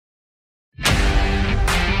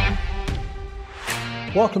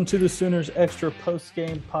Welcome to the Sooners Extra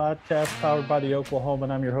Post-Game Podcast powered by the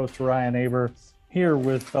Oklahoman. I'm your host, Ryan Aber, here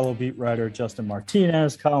with fellow beat writer Justin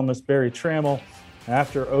Martinez, columnist Barry Trammell.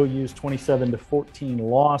 After OU's 27-14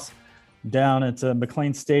 loss down at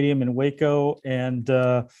McLean Stadium in Waco. And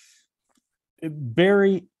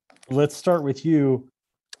Barry, let's start with you.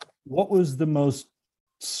 What was the most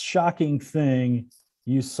shocking thing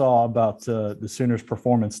you saw about the Sooners'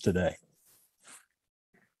 performance today?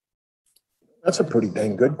 That's a pretty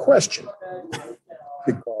dang good question,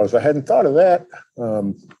 because I hadn't thought of that.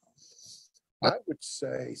 I would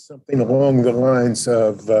say something along the lines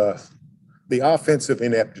of the offensive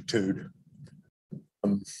ineptitude.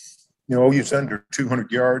 OU's under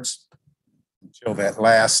 200 yards until that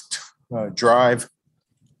last drive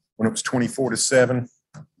when it was 24-7.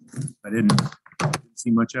 I didn't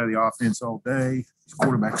see much out of the offense all day. The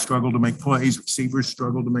quarterback struggled to make plays. Receivers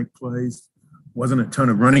struggled to make plays. Wasn't a ton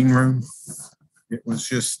of running room. It was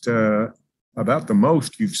just about the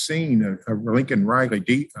most you've seen a Lincoln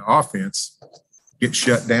Riley offense get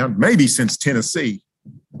shut down, maybe since Tennessee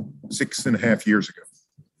 6.5 years ago.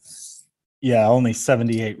 Yeah, only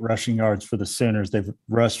 78 rushing yards for the Sooners. They've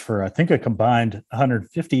rushed for, I think, a combined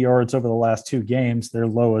 150 yards over the last two games, their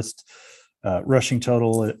lowest rushing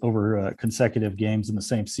total over consecutive games in the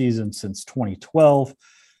same season since 2012.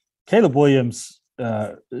 Caleb Williams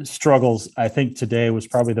struggles, I think today was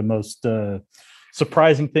probably the most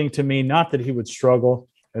surprising thing to me. Not that he would struggle.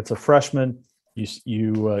 It's a freshman.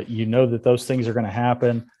 You know that those things are going to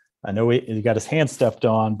happen. I know he got his hand stepped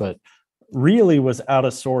on, but really was out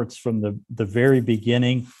of sorts from the very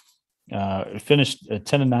beginning. Finished at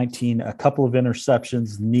 10-19, a couple of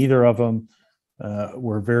interceptions. Neither of them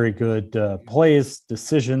were very good plays,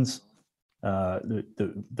 decisions.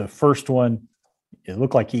 The first one, it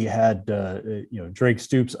looked like he had Drake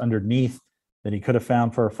Stoops underneath that he could have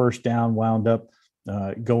found for a first down, wound up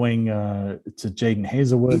going to Jaden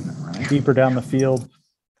Hazelwood deeper down the field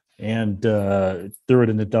and threw it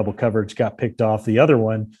into double coverage, got picked off. The other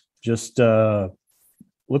one just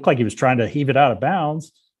looked like he was trying to heave it out of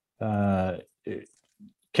bounds.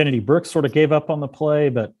 Kennedy Brooks sort of gave up on the play,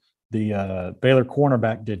 but the Baylor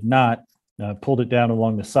cornerback did not, pulled it down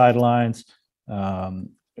along the sidelines.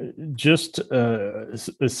 Just a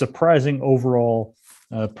surprising overall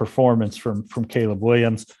performance from Caleb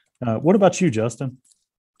Williams. What about you, Justin?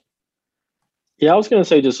 Yeah, I was going to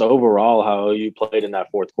say just overall how you played in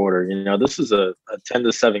that fourth quarter. This is a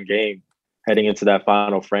 10-7 game heading into that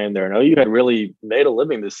final frame there. And OU had really made a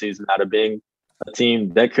living this season out of being a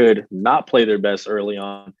team that could not play their best early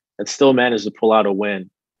on and still managed to pull out a win.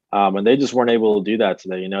 And they just weren't able to do that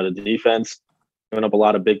today. The defense giving up a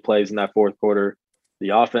lot of big plays in that fourth quarter. The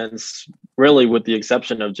offense, really, with the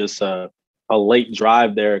exception of just a late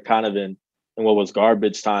drive there, kind of in what was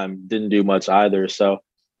garbage time, didn't do much either. So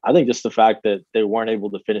I think just the fact that they weren't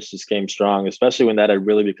able to finish this game strong, especially when that had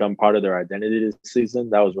really become part of their identity this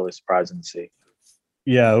season, that was really surprising to see.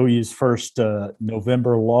 Yeah, OU's first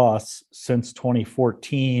November loss since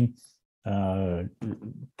 2014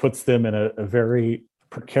 puts them in a very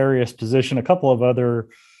precarious position. A couple of other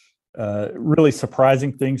really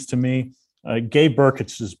surprising things to me. Gabe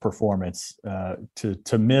Burkich's performance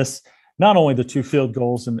to miss not only the two field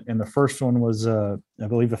goals, and the first one was, I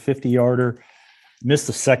believe, a 50-yarder, missed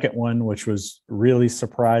the second one, which was really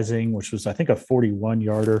surprising, which was, I think, a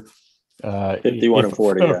 41-yarder. 51 and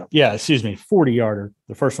 40, yeah. Yeah, 40-yarder.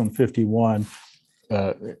 The first one, 51,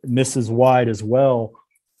 misses wide as well.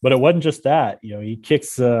 But it wasn't just that. He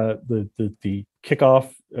kicks the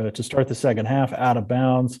kickoff to start the second half out of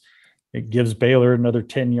bounds. It gives Baylor another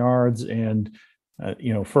 10 yards. And,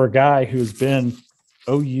 for a guy who's been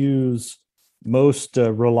OU's most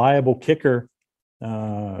reliable kicker,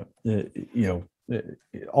 all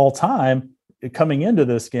time coming into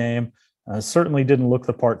this game, certainly didn't look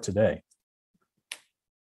the part today.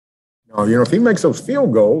 If he makes those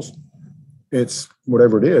field goals, it's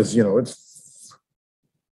whatever it is,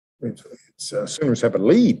 Sooners have a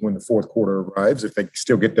lead when the fourth quarter arrives. If they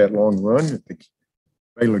still get that long run, if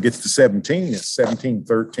Baylor gets to 17, it's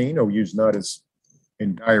 17-13. OU's not as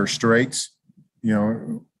in dire straits.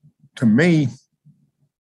 To me,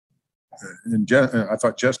 and I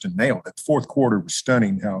thought Justin nailed it. The fourth quarter was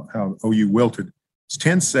stunning how OU wilted. It's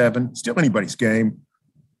 10-7, still anybody's game.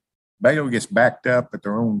 Baylor gets backed up at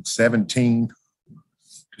their own 17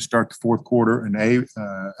 to start the fourth quarter, and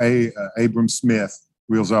Abram Smith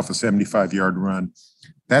wheels off a 75-yard run.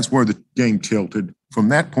 That's where the game tilted. From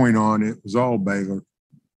that point on, it was all Baylor.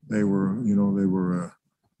 They were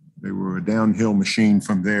a downhill machine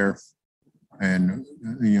from there, and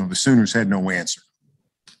the Sooners had no answer.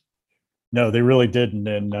 No, they really didn't.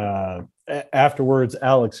 And afterwards,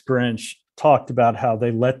 Alex Grinch talked about how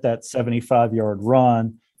they let that 75-yard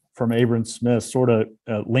run from Abram Smith sort of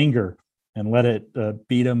linger and let it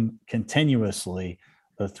beat them continuously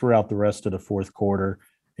throughout the rest of the fourth quarter.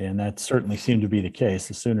 And that certainly seemed to be the case.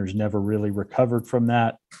 The Sooners never really recovered from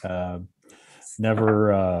that,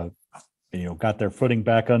 never got their footing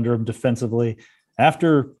back under them defensively.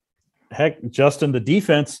 After, Justin, the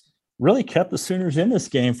defense really kept the Sooners in this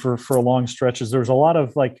game for long stretches. There was a lot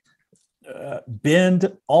of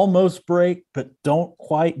bend, almost break, but don't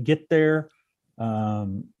quite get there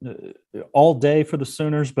all day for the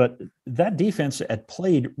Sooners. But that defense had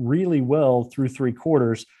played really well through three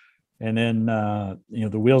quarters. And then,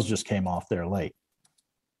 the wheels just came off there late.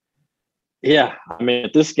 Yeah. I mean,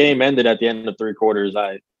 if this game ended at the end of three quarters,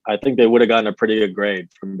 I think they would have gotten a pretty good grade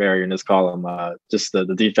from Barry in this column. Just the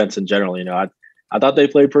defense in general, I thought they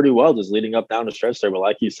played pretty well just leading up down the stretch there. But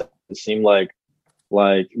like you said, it seemed like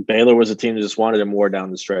Baylor was a team that just wanted it more down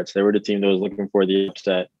the stretch. They were the team that was looking for the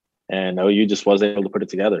upset, and OU just wasn't able to put it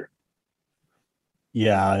together.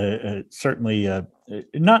 Yeah, certainly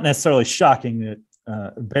not necessarily shocking that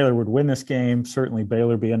Baylor would win this game. Certainly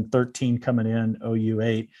Baylor being 13 coming in, OU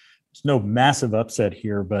 8. There's no massive upset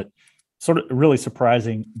here, but sort of really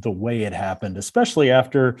surprising the way it happened, especially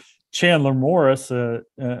after Chandler Morris, a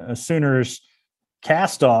Sooners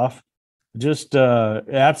cast-off, just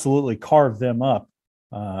absolutely carved them up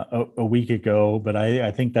a week ago. But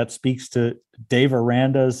I think that speaks to Dave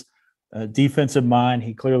Aranda's defensive mind.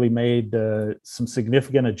 He clearly made some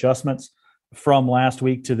significant adjustments from last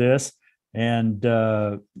week to this. And,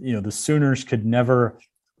 the Sooners could never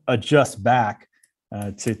adjust back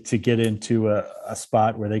to get into a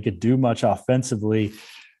spot where they could do much offensively.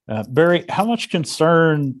 Barry, how much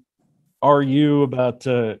concern are you about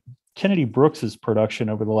Kennedy Brooks's production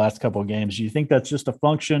over the last couple of games? Do you think that's just a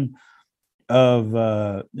function of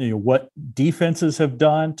what defenses have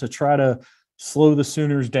done to try to slow the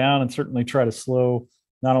Sooners down and certainly try to slow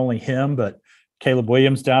not only him, but Caleb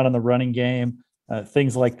Williams down in the running game,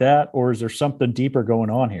 things like that? Or is there something deeper going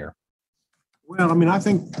on here? Well, I mean, I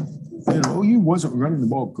think OU wasn't running the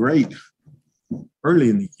ball great early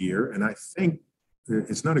in the year, and I think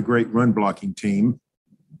it's not a great run blocking team.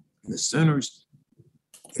 The Sooners,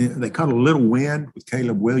 they caught a little wind with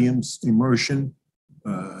Caleb Williams' immersion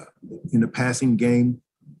in the passing game,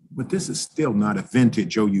 but this is still not a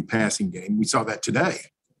vintage OU passing game. We saw that today,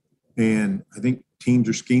 and I think teams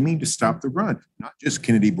are scheming to stop the run. Not just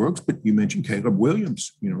Kennedy Brooks, but you mentioned Caleb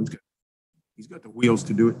Williams. He's got the wheels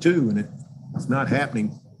to do it too, and it's not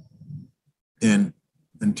happening. And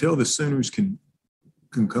until the Sooners can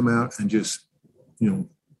come out and just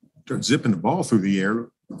start zipping the ball through the air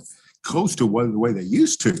close to the way they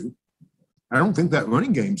used to, I don't think that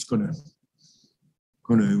running game's going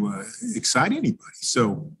to excite anybody.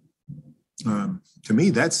 So to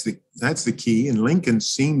me, that's the key. And Lincoln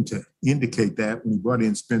seemed to indicate that when he brought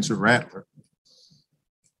in Spencer Rattler.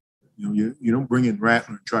 You don't bring in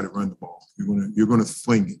Rattler and try to run the ball. You're going to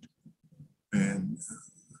fling it. And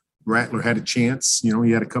Rattler had a chance. He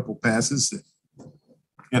had a couple passes that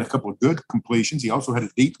had a couple of good completions. He also had a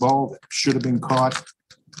deep ball that should have been caught.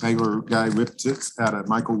 Baylor guy ripped it out of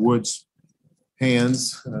Michael Wood's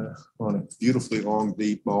hands on a beautifully long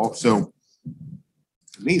deep ball. So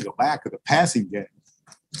to me, the lack of the passing game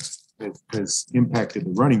has impacted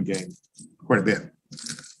the running game quite a bit.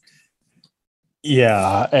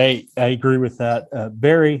 Yeah, I agree with that.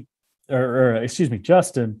 Barry, or excuse me,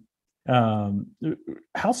 Justin,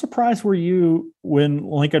 how surprised were you when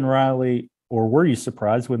Lincoln Riley, or were you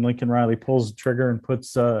surprised when Lincoln Riley pulls the trigger and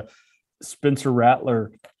puts Spencer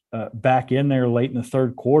Rattler back in there late in the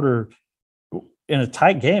third quarter in a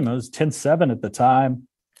tight game? It was 10-7 at the time.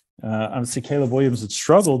 Obviously, Caleb Williams had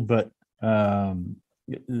struggled, but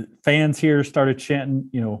fans here started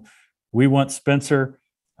chanting, we want Spencer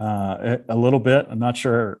a little bit. I'm not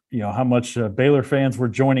sure, how much Baylor fans were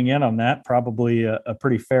joining in on that, probably a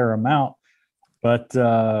pretty fair amount. But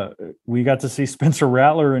we got to see Spencer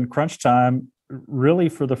Rattler in crunch time really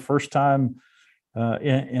for the first time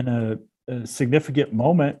in a significant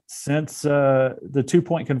moment since the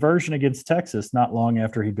 2-point conversion against Texas not long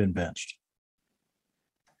after he'd been benched.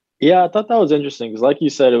 Yeah, I thought that was interesting because, like you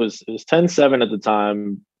said, it was 10-7 at the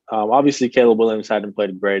time. Obviously, Caleb Williams hadn't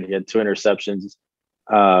played great. He had 2 interceptions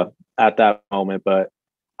at that moment. But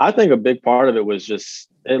I think a big part of it was just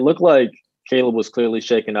it looked like Caleb was clearly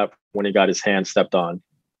shaken up when he got his hand stepped on.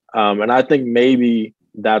 And I think maybe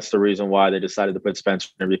that's the reason why they decided to put Spencer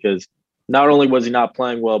in, because not only was he not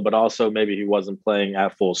playing well, but also maybe he wasn't playing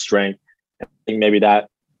at full strength. I think maybe that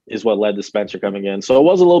is what led to Spencer coming in. So it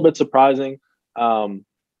was a little bit surprising.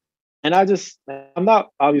 And I'm not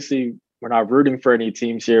obviously we're not rooting for any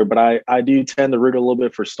teams here, but I do tend to root a little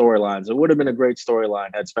bit for storylines. It would have been a great storyline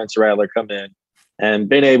had Spencer Rattler come in and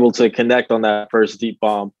been able to connect on that first deep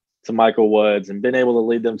bomb to Michael Woods and been able to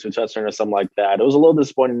lead them to a touchdown or something like that. It was a little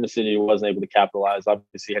disappointing to see he wasn't able to capitalize.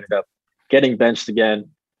 Obviously, he ended up getting benched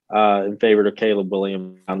again in favor of Caleb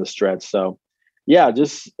Williams on the stretch. So, yeah,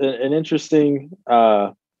 just an interesting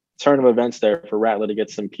turn of events there for Rattler to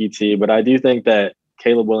get some PT. But I do think that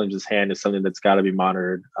Caleb Williams' hand is something that's got to be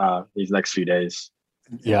monitored these next few days.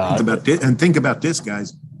 Yeah. Think about this,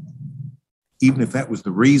 guys. Even if that was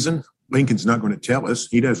the reason, Lincoln's not going to tell us.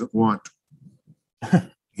 He doesn't want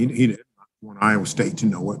he doesn't want Iowa State to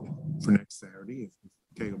know it for next Saturday if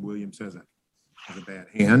Caleb Williams has a bad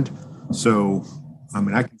hand. So, I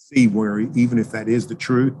mean, I can see where even if that is the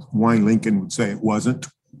truth, Wayne Lincoln would say it wasn't.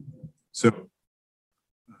 So,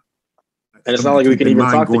 and it's not like we can even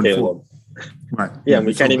talk to Caleb. Right. Yeah,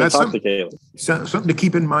 we can't even talk to Caleb. Something to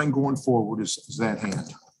keep in mind going forward is that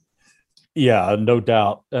hand. Yeah, no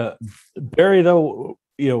doubt. Barry, though,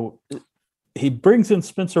 he brings in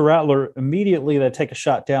Spencer Rattler immediately. They take a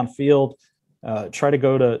shot downfield, try to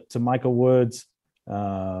go to Michael Woods.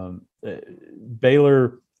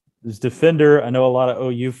 Baylor's defender, I know a lot of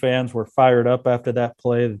OU fans were fired up after that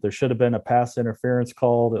play that there should have been a pass interference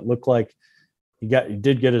called. It looked like he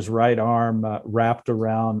did get his right arm wrapped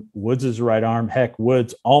around Woods' right arm. Heck,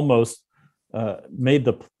 Woods almost made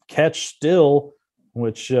the catch still,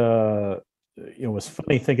 which was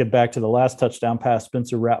funny thinking back to the last touchdown pass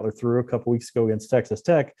Spencer Rattler threw a couple weeks ago against Texas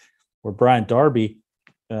Tech, where Brian Darby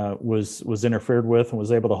was interfered with and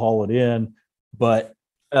was able to haul it in. But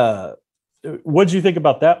what did you think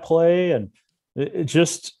about that play? And it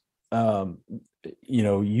just,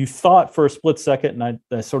 you thought for a split second, and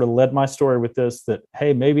I sort of led my story with this, that,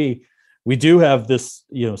 hey, maybe we do have this,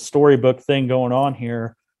 storybook thing going on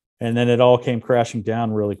here. And then it all came crashing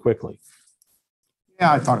down really quickly.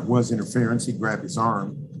 Yeah, I thought it was interference. He grabbed his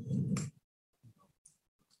arm.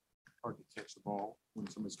 Hard to catch the ball when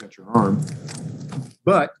somebody's got your arm.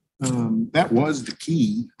 But that was the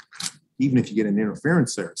key. Even if you get an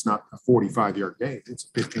interference there, it's not a 45-yard gain. It's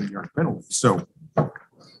a 15-yard penalty. So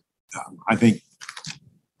I think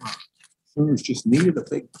Sooners just needed a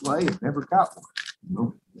big play and never got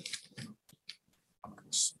one.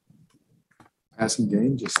 Passing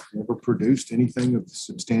game just never produced anything of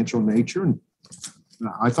substantial nature. And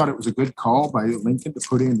I thought it was a good call by Lincoln to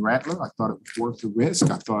put in Rattler. I thought it was worth the risk.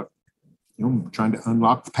 I thought, trying to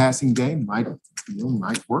unlock the passing game might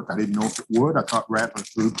work. I didn't know if it would. I thought Rattler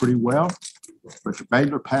threw pretty well. But the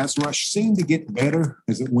Baylor pass rush seemed to get better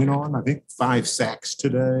as it went on. I think 5 sacks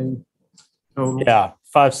today total. Yeah,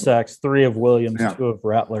 5 sacks, 3 of Williams, 2 of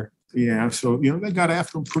Rattler. Yeah, so, they got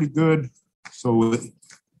after him pretty good. So it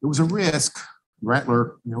was a risk.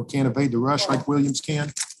 Rattler, can't evade the rush like Williams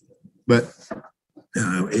can. But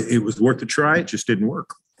it was worth a try. It just didn't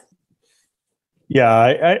work.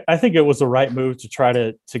 Yeah, I think it was the right move to try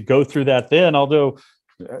to go through that then, although,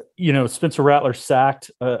 Spencer Rattler sacked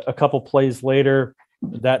a couple plays later.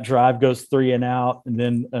 That drive goes 3 and out. And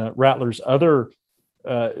then Rattler's other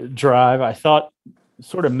drive, I thought,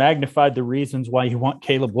 sort of magnified the reasons why you want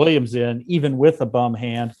Caleb Williams in, even with a bum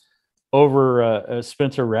hand, over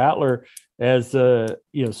Spencer Rattler, as,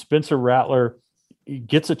 Spencer Rattler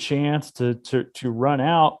gets a chance to run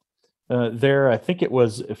out. There, I think it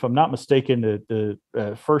was, if I'm not mistaken, the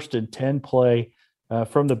 1st and 10 play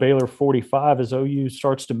from the Baylor 45 as OU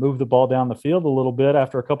starts to move the ball down the field a little bit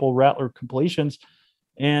after a couple of Rattler completions,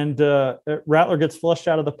 and Rattler gets flushed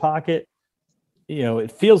out of the pocket.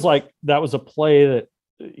 It feels like that was a play that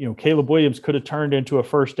Caleb Williams could have turned into a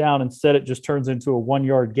first down. Instead, it just turns into a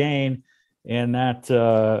 1-yard gain, and that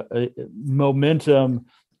momentum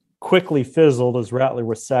quickly fizzled as Rattler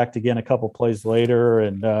was sacked again a couple plays later.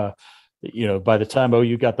 And by the time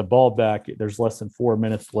OU got the ball back, there's less than 4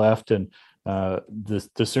 minutes left, and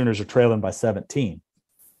the Sooners are trailing by 17.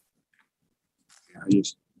 Yeah,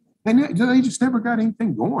 they just never got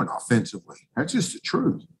anything going offensively. That's just the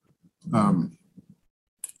truth.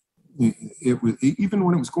 It was, even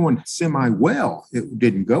when it was going semi-well, it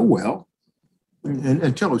didn't go well, and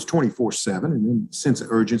until it was 24/7, and then sense of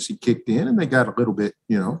urgency kicked in, and they got a little bit,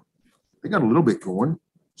 going.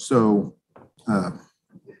 So.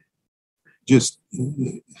 Just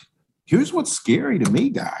here's what's scary to me,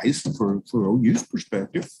 guys, for OU's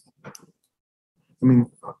perspective. I mean,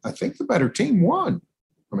 I think the better team won.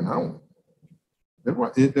 I mean,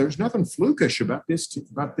 there's nothing flukish about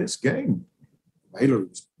this game. Baylor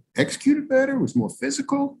was executed better, was more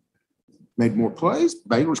physical, made more plays.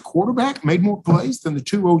 Baylor's quarterback made more plays than the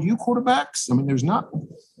 2 OU quarterbacks. I mean,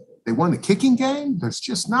 they won the kicking game. There's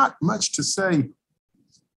just not much to say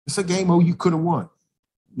It's a game OU could have won.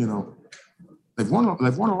 You know, they've won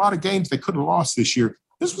a lot of games they could have lost this year.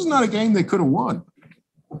 This was not a game they could have won.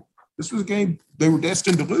 This was a game they were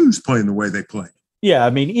destined to lose playing the way they played. Yeah, I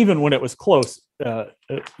mean, even when it was close,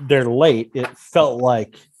 they're late. It felt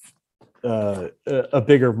like a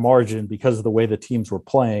bigger margin because of the way the teams were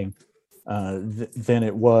playing than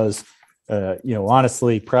it was.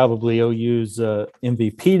 Honestly, probably OU's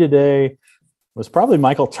MVP today was probably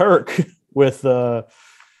Michael Turk with a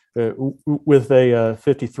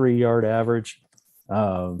 53-yard average.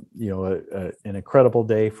 An incredible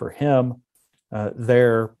day for him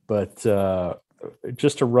there, but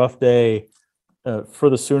just a rough day for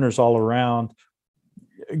the Sooners all around.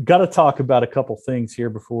 Got to talk about a couple things here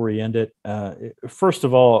before we end it. First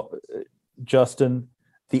of all, Justin,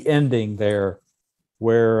 the ending there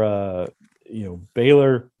where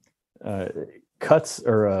Baylor OU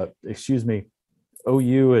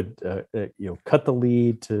had cut the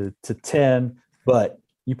lead to 10, but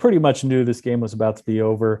you pretty much knew this game was about to be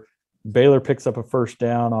over. Baylor picks up a first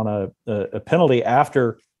down on a penalty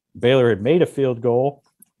after Baylor had made a field goal.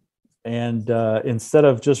 And instead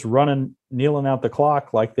of just kneeling out the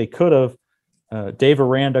clock like they could have, Dave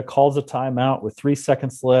Aranda calls a timeout with 3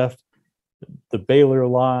 seconds left. The Baylor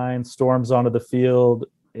line storms onto the field.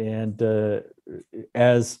 And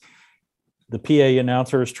as the PA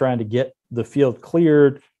announcer is trying to get the field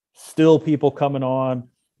cleared, still people coming on.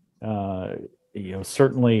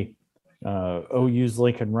 Certainly OU's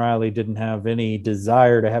Lincoln Riley didn't have any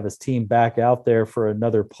desire to have his team back out there for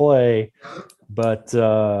another play. But,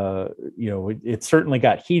 it certainly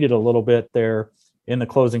got heated a little bit there in the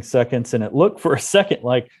closing seconds. And it looked for a second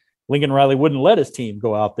like Lincoln Riley wouldn't let his team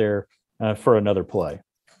go out there for another play.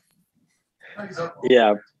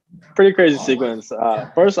 Yeah, pretty crazy sequence.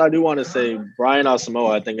 First, I do want to say Brian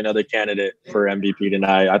Asamoah, I think another candidate for MVP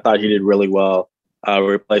tonight. I thought he did really well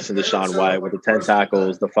replacing Deshaun White with the 10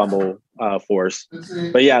 tackles, the fumble force.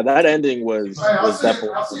 But, yeah, that ending was definitely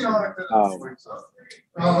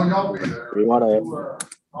we want to.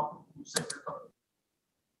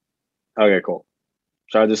 Okay, cool.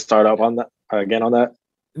 Should I just start up on that again on that?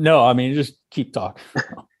 No, I mean, just keep talking.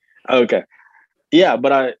 Okay. Yeah,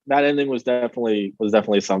 but that ending was definitely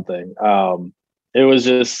something. It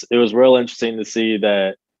was real interesting to see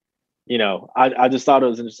that, I just thought it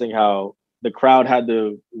was interesting how the crowd had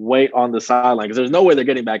to wait on the sideline because there's no way they're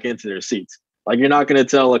getting back into their seats. Like, you're not going to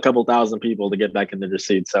tell a couple thousand people to get back into their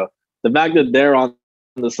seats. So the fact that they're on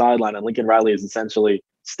the sideline and Lincoln Riley is essentially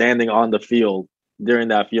standing on the field during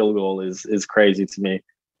that field goal is crazy to me.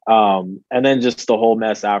 And then just the whole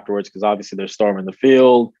mess afterwards, because obviously they're storming the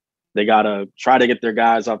field. They got to try to get their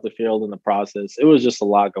guys off the field in the process. It was just a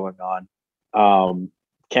lot going on.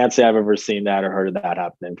 Can't say I've ever seen that or heard of that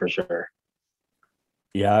happening for sure.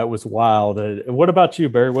 Yeah, it was wild. What about you,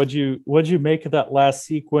 Barry? What'd you make of that last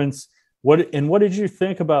sequence? What did you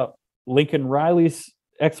think about Lincoln Riley's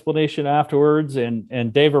explanation afterwards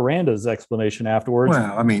and Dave Aranda's explanation afterwards?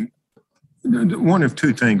 Well, I mean, one of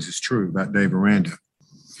two things is true about Dave Aranda.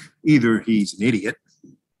 Either he's an idiot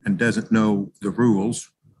and doesn't know the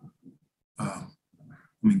rules.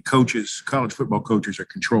 Coaches, college football coaches are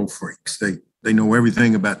control freaks. They know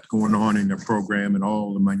everything about going on in their program and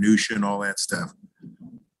all the minutia and all that stuff.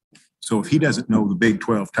 So if he doesn't know the Big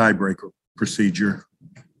 12 tiebreaker procedure,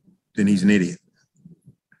 then he's an idiot.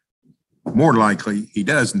 More likely, he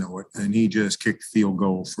does know it, and he just kicked the field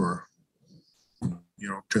goal for,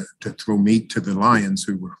 to throw meat to the Lions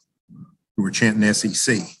who were chanting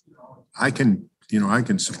SEC. I can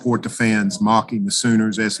support the fans mocking the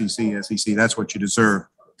Sooners, SEC. That's what you deserve.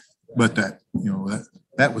 But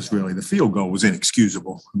that was really, the field goal was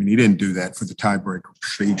inexcusable. I mean, he didn't do that for the tiebreaker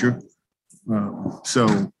procedure.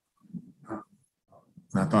 So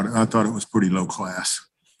I thought it was pretty low class.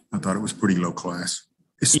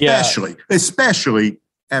 Especially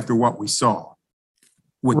after what we saw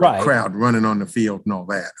with the crowd running on the field and all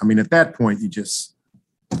that. I mean, at that point, you just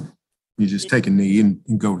take a knee and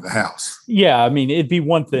go to the house. Yeah, I mean, it'd be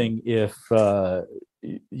one thing if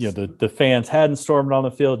the fans hadn't stormed on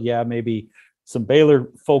the field. Yeah, maybe some Baylor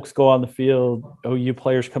folks go on the field, OU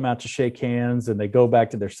players come out to shake hands, and they go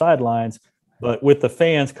back to their sidelines. But with the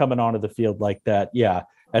fans coming onto the field like that, yeah,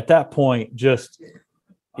 at that point, just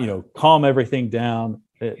calm everything down,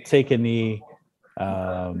 take a knee.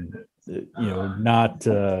 Not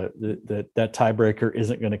that tiebreaker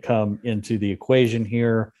isn't going to come into the equation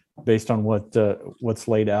here based on what's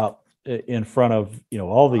laid out in front of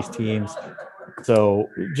all these teams. So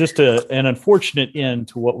just an unfortunate end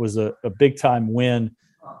to what was a big time win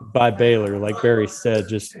by Baylor, like Barry said,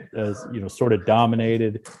 just as sort of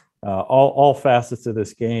dominated all facets of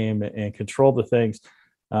this game and controlled the things.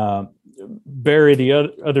 Barry,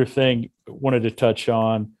 the other thing I wanted to touch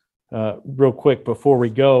on real quick before we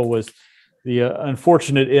go was the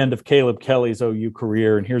unfortunate end of Caleb Kelly's OU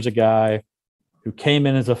career. And here's a guy who came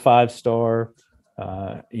in as a 5-star,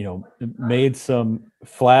 made some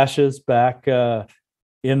flashes back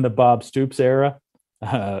in the Bob Stoops era,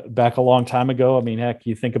 back a long time ago. I mean, heck,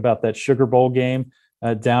 you think about that Sugar Bowl game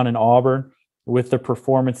down in Auburn with the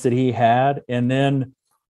performance that he had, and then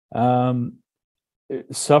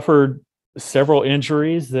suffered several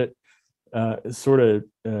injuries that sort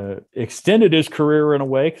of extended his career in a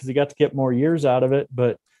way because he got to get more years out of it,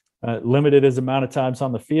 but limited his amount of times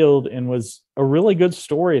on the field, and was a really good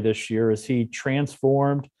story this year as he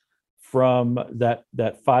transformed from that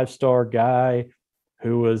 5-star guy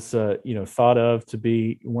who was thought of to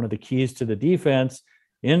be one of the keys to the defense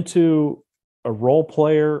into a role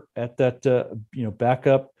player at that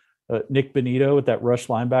backup Nick Benito at that rush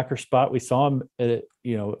linebacker spot. We saw him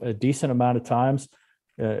a decent amount of times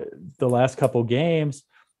the last couple games,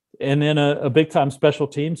 and then a big time special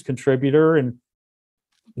teams contributor, and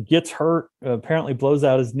gets hurt, apparently blows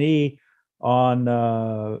out his knee on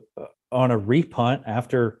a repunt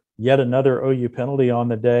after yet another OU penalty on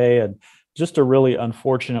the day, and just a really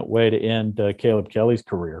unfortunate way to end Caleb Kelly's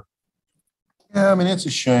career. Yeah, I mean, it's a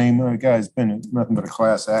shame. The guy's been nothing but a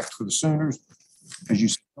class act for the Sooners. As you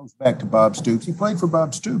said, it goes back to Bob Stoops. He played for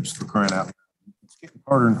Bob Stoops, for crying out loud. It's getting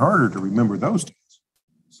harder and harder to remember those days.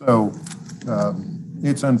 So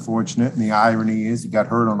it's unfortunate. And the irony is he got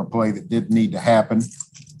hurt on a play that didn't need to happen.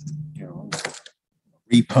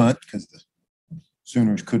 Repunt because the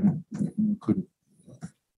Sooners couldn't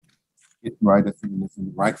get right in the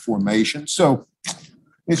right formation. So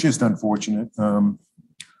it's just unfortunate.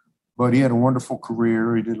 But he had a wonderful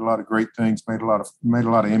career. He did a lot of great things, made a lot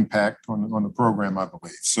of impact on the program, I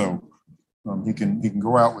believe. So he can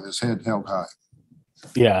go out with his head held high.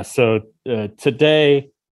 Yeah. So today,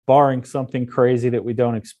 barring something crazy that we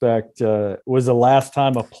don't expect, was the last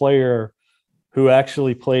time a player who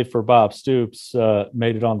actually played for Bob Stoops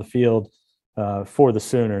made it on the field for the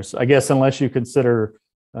Sooners. I guess unless you consider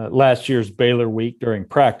last year's Baylor week during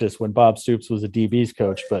practice when Bob Stoops was a DB's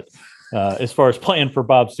coach, but as far as playing for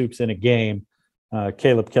Bob Stoops in a game,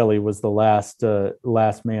 Caleb Kelly was the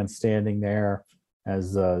last man standing there,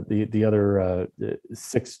 as the other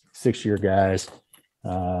six-year guys,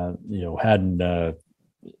 hadn't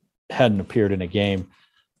appeared in a game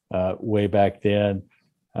way back then.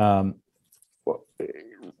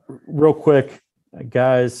 Real quick,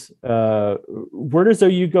 guys, where does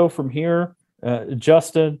OU go from here?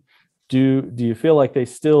 Justin, do you feel like they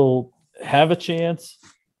still have a chance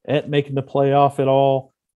at making the playoff at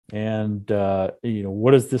all? And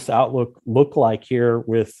what does this outlook look like here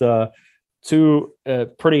with two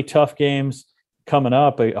pretty tough games coming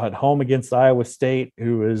up at home against Iowa State,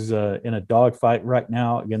 who is in a dogfight right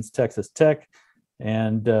now against Texas Tech,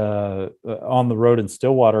 and on the road in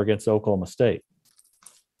Stillwater against Oklahoma State?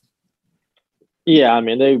 Yeah, I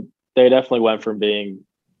mean, they definitely went from being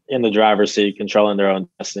in the driver's seat, controlling their own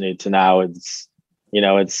destiny, to now it's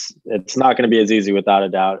not going to be as easy, without a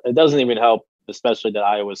doubt. It doesn't even help, especially that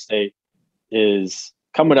Iowa State is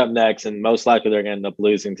coming up next, and most likely they're going to end up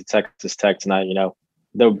losing to Texas Tech tonight.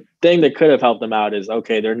 The thing that could have helped them out is,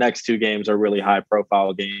 okay, their next two games are really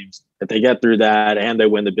high-profile games. If they get through that and they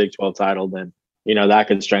win the Big 12 title, then that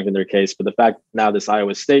could strengthen their case. But the fact now this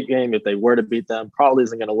Iowa State game, if they were to beat them, probably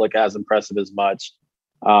isn't going to look as impressive as much.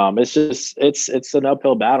 It's an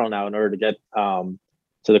uphill battle now in order to get to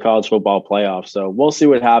the college football playoff. So we'll see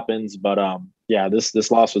what happens. But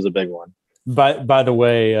this loss was a big one. By the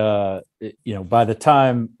way, by the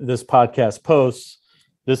time this podcast posts,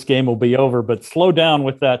 this game will be over. But slow down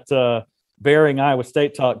with that Bearing Iowa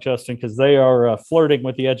State talk, Justin, because they are flirting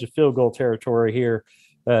with the edge of field goal territory here.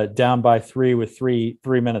 Down by 3 with three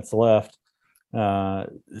minutes left.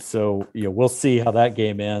 So we'll see how that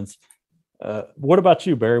game ends. What about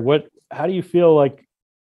you, Barry? How do you feel like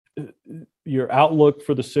your outlook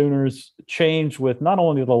for the Sooners changed with not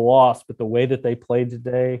only the loss, but the way that they played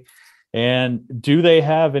today? And do they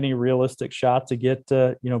have any realistic shot to get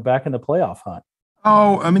back in the playoff hunt?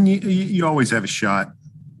 Oh, I mean, you always have a shot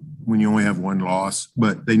when you only have one loss,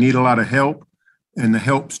 but they need a lot of help, and the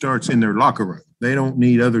help starts in their locker room. They don't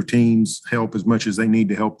need other teams' help as much as they need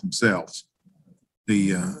to help themselves.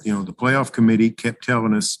 The playoff committee kept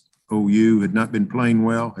telling us OU had not been playing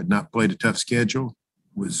well, had not played a tough schedule,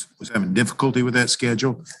 was having difficulty with that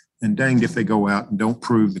schedule, and danged if they go out and don't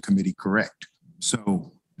prove the committee correct.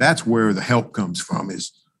 So that's where the help comes from,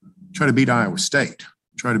 is try to beat Iowa State,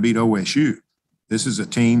 try to beat OSU. This is a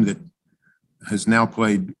team that has now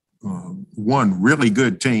played one really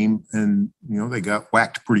good team, and they got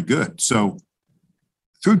whacked pretty good. So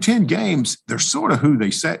through 10 games, they're sort of who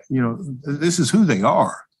they set. This is who they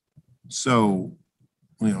are. So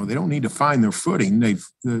they don't need to find their footing.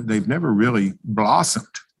 They've never really blossomed.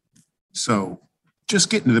 So just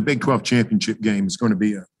getting to the Big 12 championship game is going to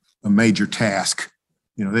be a major task.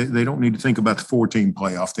 They don't need to think about the 4-team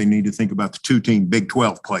playoff. They need to think about the 2-team Big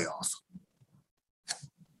 12 playoff.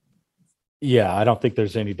 Yeah, I don't think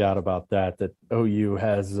there's any doubt about that OU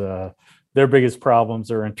has their biggest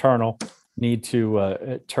problems are internal, need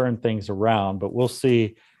to turn things around. But we'll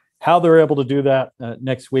see how they're able to do that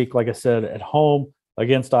next week. Like I said, at home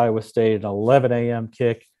against Iowa State, an 11 a.m.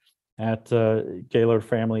 kick at Gaylord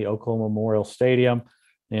Family Oklahoma Memorial Stadium,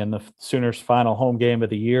 and the Sooners' final home game of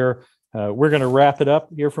the year. We're going to wrap it up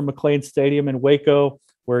here from McLean Stadium in Waco,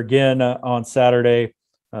 where again on Saturday,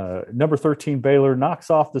 number 13 Baylor knocks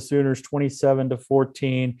off the Sooners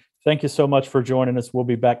 27-14. Thank you so much for joining us. We'll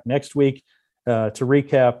be back next week to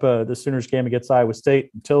recap the Sooners game against Iowa State.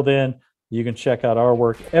 Until then, you can check out our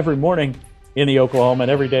work every morning in the Oklahoma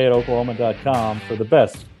and every day at oklahoma.com for the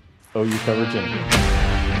best OU coverage.